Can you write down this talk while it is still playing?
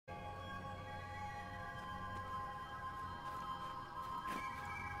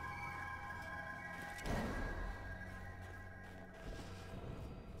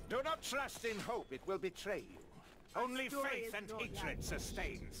Do not trust in hope, it will betray you. Only faith and hatred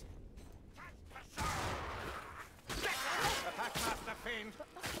sustains. The Packmaster fiend!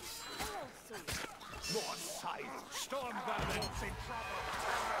 More scythe! Storm vermin's in trouble!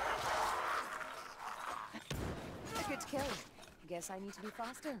 A good kill. Guess I need to be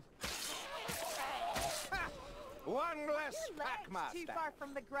faster. One less Your leg's Packmaster! too far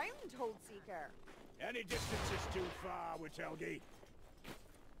from the ground, Holdseeker. Any distance is too far, we tell ye.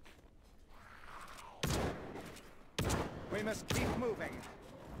 We must keep moving,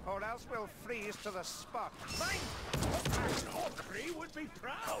 or else we'll freeze to the spot. Mind! Hawkery would be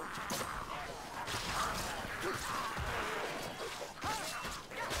proud!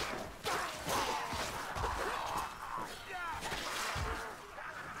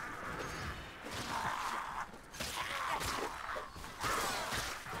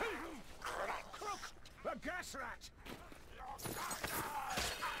 Crook! A gas rat!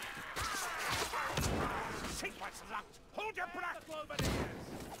 Sequence locked! Hold your breath! Look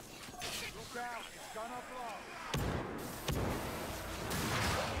out, it's gonna blow!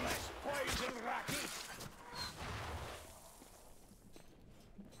 Less poison, Racky!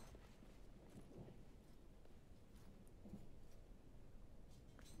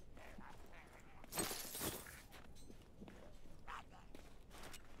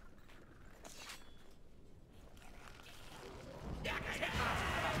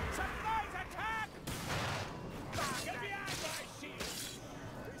 Surprise attack! Get behind my shield!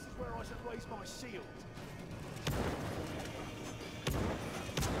 This is where I should raise my shield.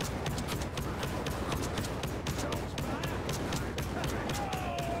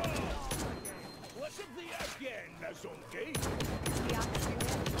 What's up the again, Nazunki? The axe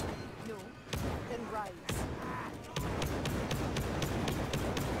again? No. Then rise.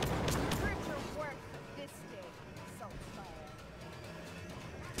 Prove your work this day, Saltfire.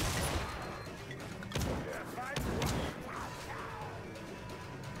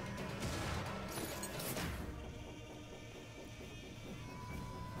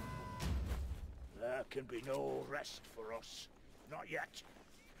 There can be no rest for us. Not yet.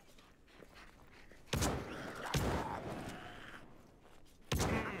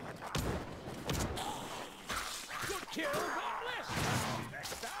 Good kill, Heartless!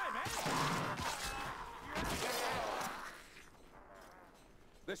 Next time, eh?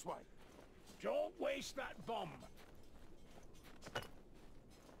 This way. Don't waste that bomb.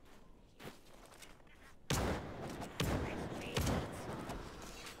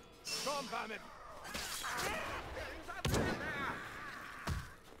 Storm vermin!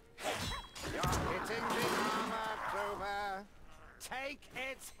 You're hitting the armor, Clover. Take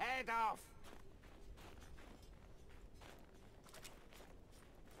its head off.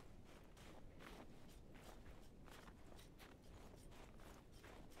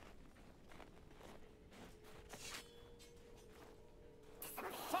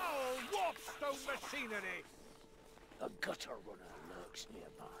 Foul warpstone machinery! A gutter runner lurks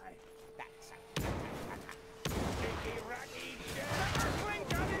nearby. That's Sticky, racky, dead! the Earthling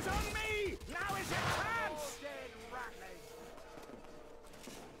gun is on me! Now is your chance! Dead rattling!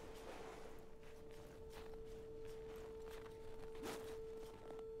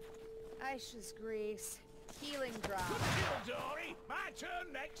 Aisha's grace. Healing Good drop. kill, Dory! My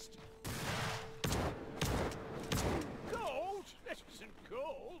turn next! Gold? This isn't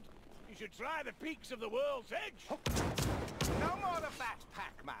gold. You should try the peaks of the world's edge. No more of that,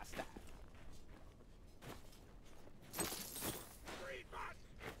 Packmaster. Green man!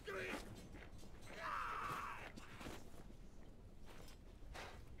 Green!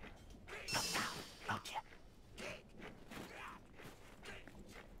 Oh dear.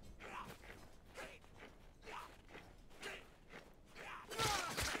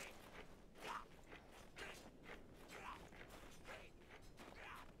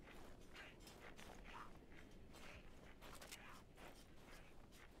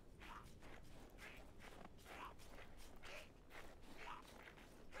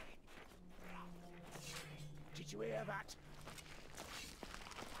 Did you hear that?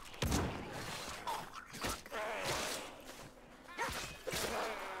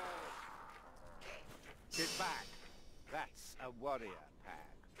 Get back. That's a warrior pack.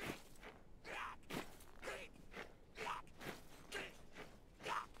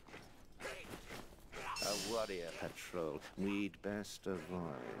 A warrior patrol we'd best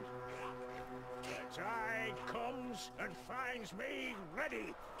avoid. The tide comes and finds me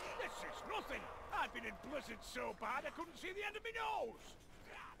ready. This is nothing. I've been in blizzards so bad I couldn't see the end of my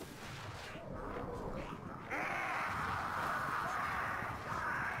nose.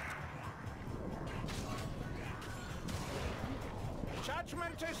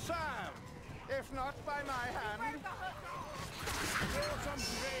 Judgment it is served. If not by my hand. Throw some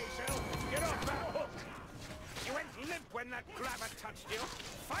grace, Elf. Get off that hook. You went limp when that grabber touched you.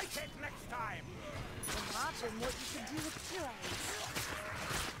 Fight it next time. Imagine what you could do with 2 eyes.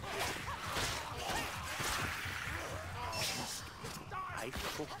 I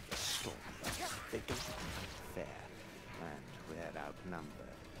fought the storm. They don't fair, and we're outnumbered.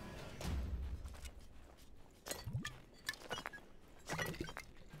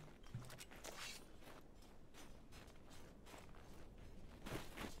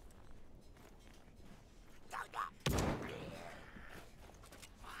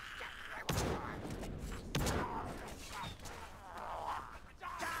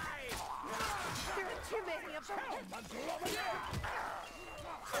 Too many of them.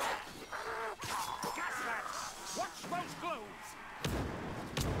 Gasrats! Watch those globes!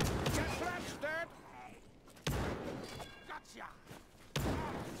 Gasrat's dead. Gotcha!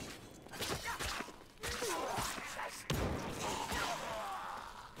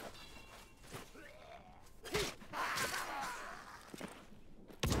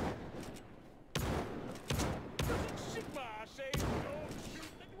 Doesn't Sigma say don't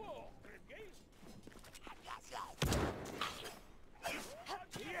shoot and walk, Grimgate? Yeah.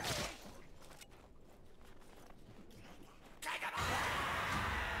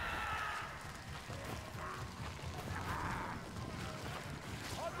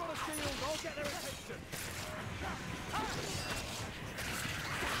 I've got a shield, I'll get their attention.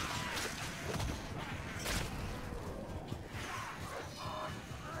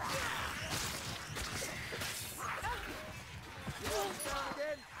 Down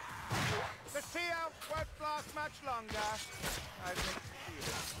again. The sea elf won't last much longer. I think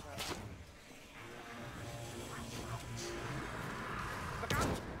Look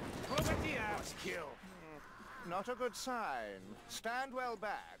out! Clovertier! Kill. not a good sign. Stand well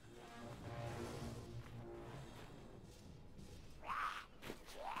back.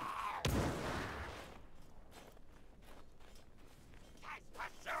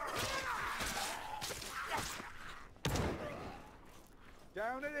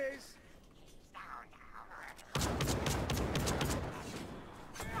 Down it is.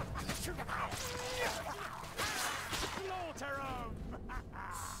 Slaughter 'em!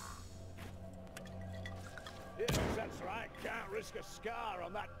 Yes, that's right. Can't risk a scar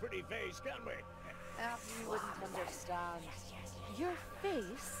on that pretty face, can we? You wouldn't understand. Your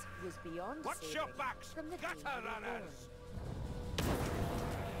face was beyond Watch saving your backs, from the gutter danger of runners!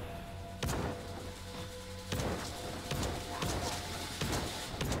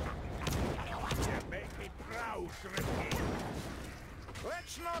 You make me proud, Grimgate.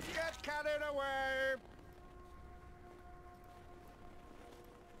 Let's not get carried away.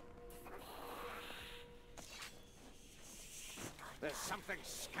 There's something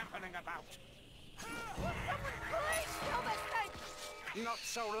scampering about. Please kill this thing! Not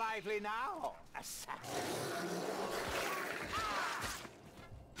so lively now, assassin.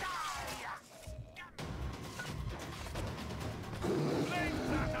 Bring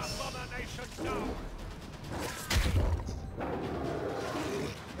that abomination down!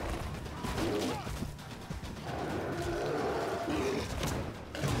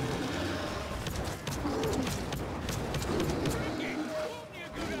 Only a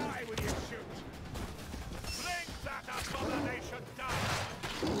good eye when you shoot. Bring that abomination down!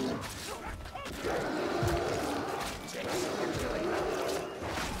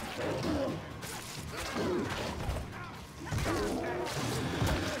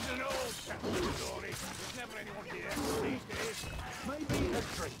 There's an old chapter story. There's never anyone here these days. Maybe a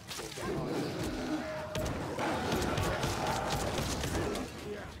drink will get on.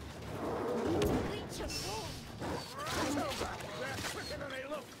 Leech of wound. Right over. They're quicker than they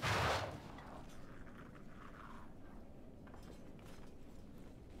look.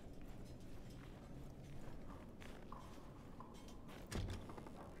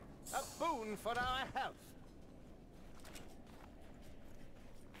 A boon for our health.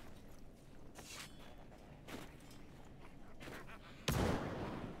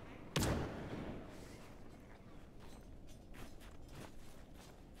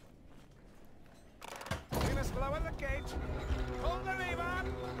 We must lower the gate. Pull the lever.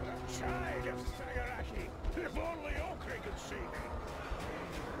 Child of Sagaraki. If only Okri could see me.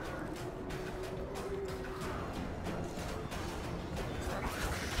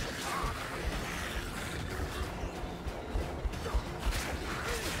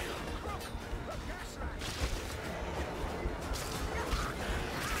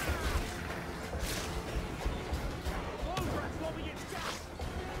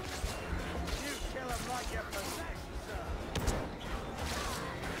 You kill him like you're possessed, sir.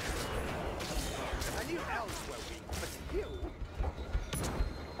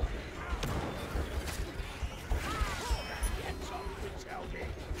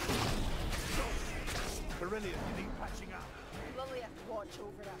 Aurelian, you need patching up. Lilith, watch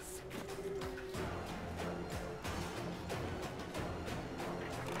over us.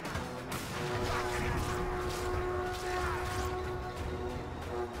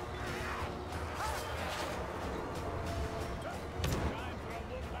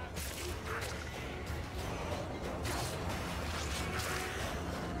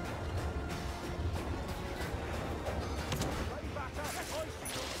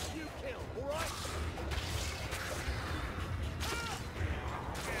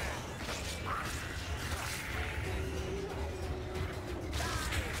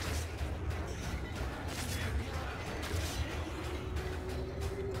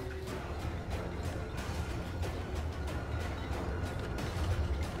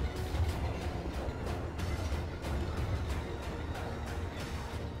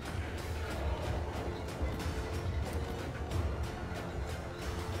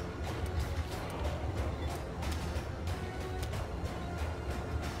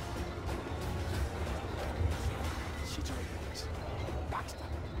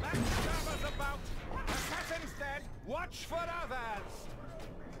 Backstabber's about! Assassin's dead! Watch for others!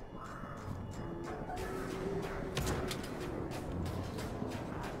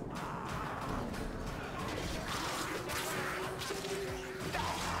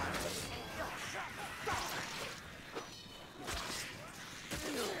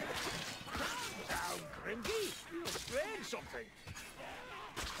 Down, Grimby! You'll strain something.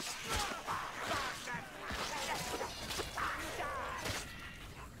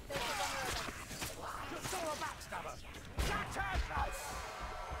 Just saw a backstabber! Shattered!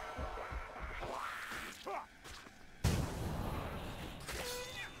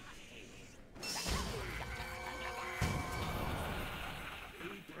 Be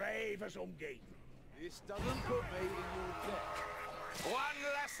brave as Umgi. This doesn't put me in your debt. One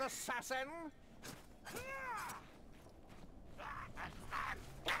less assassin!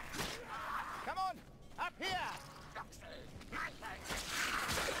 Come on! Up here! The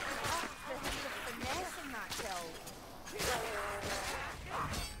finesse in that kill.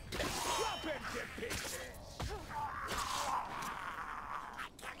 Drop him to pieces!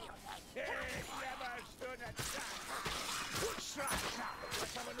 He never stood a chance! Good shot!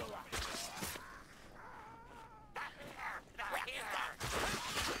 Let's have another!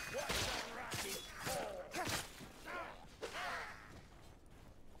 What's a ratty fall?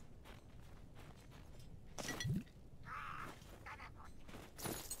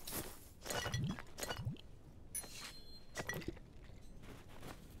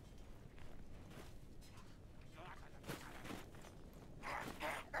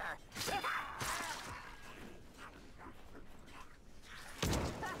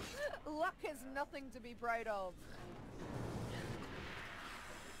 Luck is nothing to be proud of.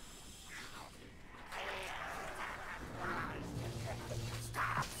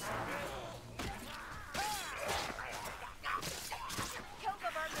 Kill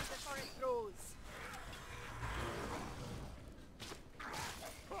the vermin before it throws.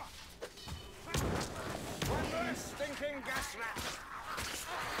 One more stinking gas rat!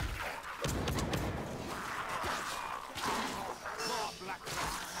 More black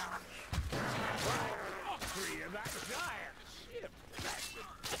rats! All three of that giant! Shit, that's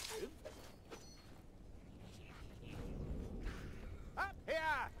impressive. Up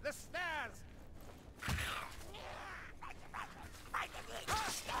here! The stairs!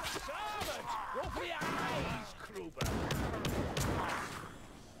 Servant! Go for your eyes, Kruber!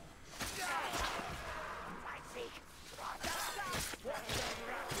 What's a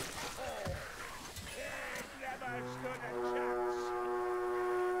ratty fall? He never stood a chance!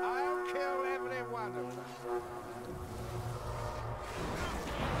 I'll kill every one of them.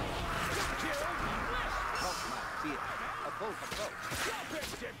 Not my dear. A bolt approach. Drop him to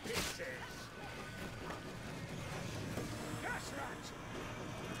pieces! Gas rat!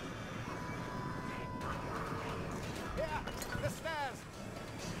 Here! The stairs!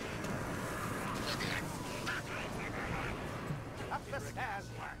 Up the stairs!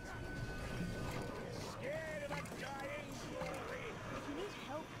 Scared of a dying glory! If you need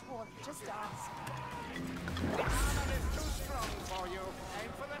help, Dwarf, just ask. The armor is too strong for you.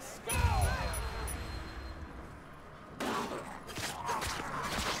 Aim for the skull!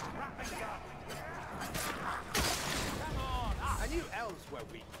 Come on! I knew elves were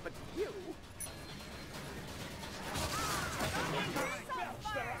weak, but you... Belch,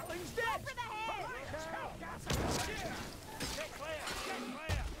 the ratling's dead! For the head! Get clear! Get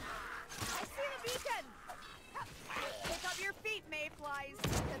clear! I see the beacon! Pick up your feet, mayflies.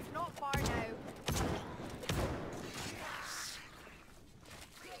 It's not far now.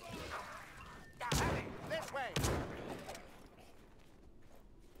 Harry, this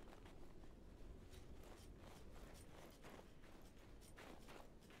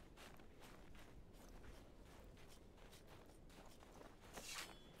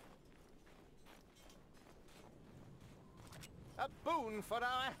boon for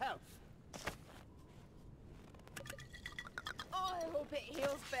our health. Oh, I hope it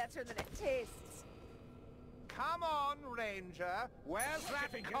heals better than it tastes. Come on, Ranger. Where's that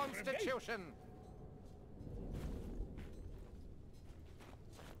Everything is constitution?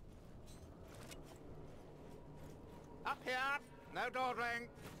 Up here. No dawdling.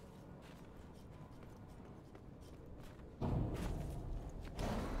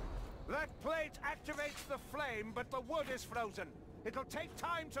 That plate activates the flame, but the wood is frozen. It'll take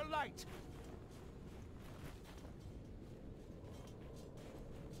time to light.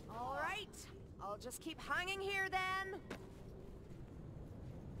 All right, I'll just keep hanging here then.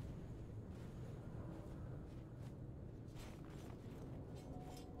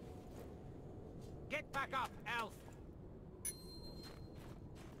 Get back up, elf.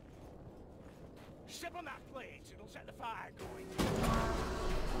 Step on that plate, it'll set the fire going.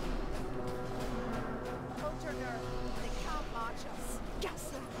 Hold your nerve. They can't match us.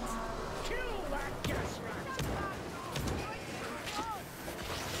 Gaslight. Kill that gas rat!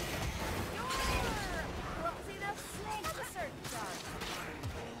 See the snake of a certain time.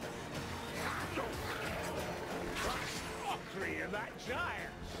 Mockery of that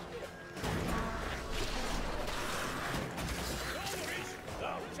giant! Always,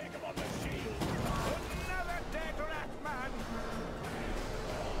 I'll take him on the shield! Another dead rat, man.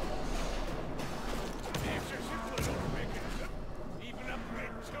 It's a simple little mechanism. Even a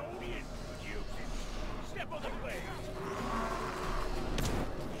Bretonian could use it. Step on the blade.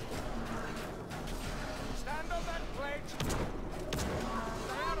 Stand on that plate.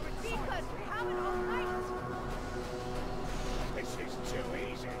 Stay out of its sight. Beacon, we have it all night. This is too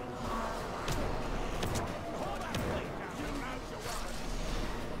easy. Hold that plate down and rouse your weapon.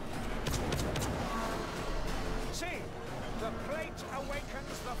 See, the plate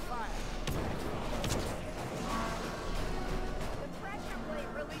awakens the fire. The pressure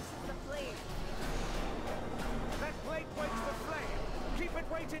plate releases the flame. That plate weights the flame. Keep it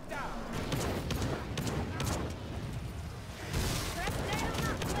weighted down. Press down on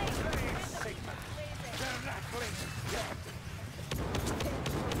that plate. Play and it, the Sigma. beacon blazes. The rattling dead.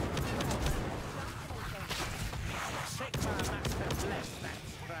 Sigma must have blessed that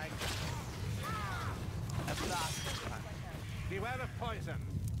strike. A blast punch. Beware of poison.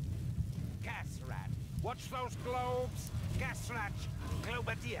 Gas rat. Watch those globes. Gas rat.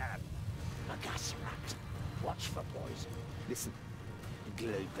 Globadier. A gas rat. Watch for poison. Listen.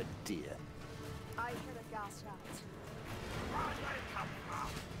 Globadier. I heard a gas rat. Where did it come from?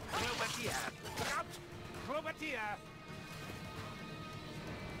 Globadier. Look out! Globadier.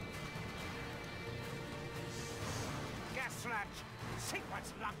 Gas rat.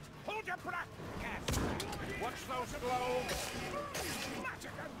 Sequence locked. Hold your breath. Gas rat. Watch those globes.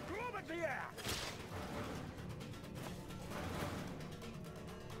 Magic and globe at the air!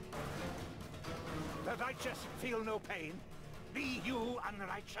 The righteous feel no pain. Be you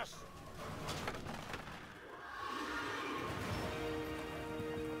unrighteous.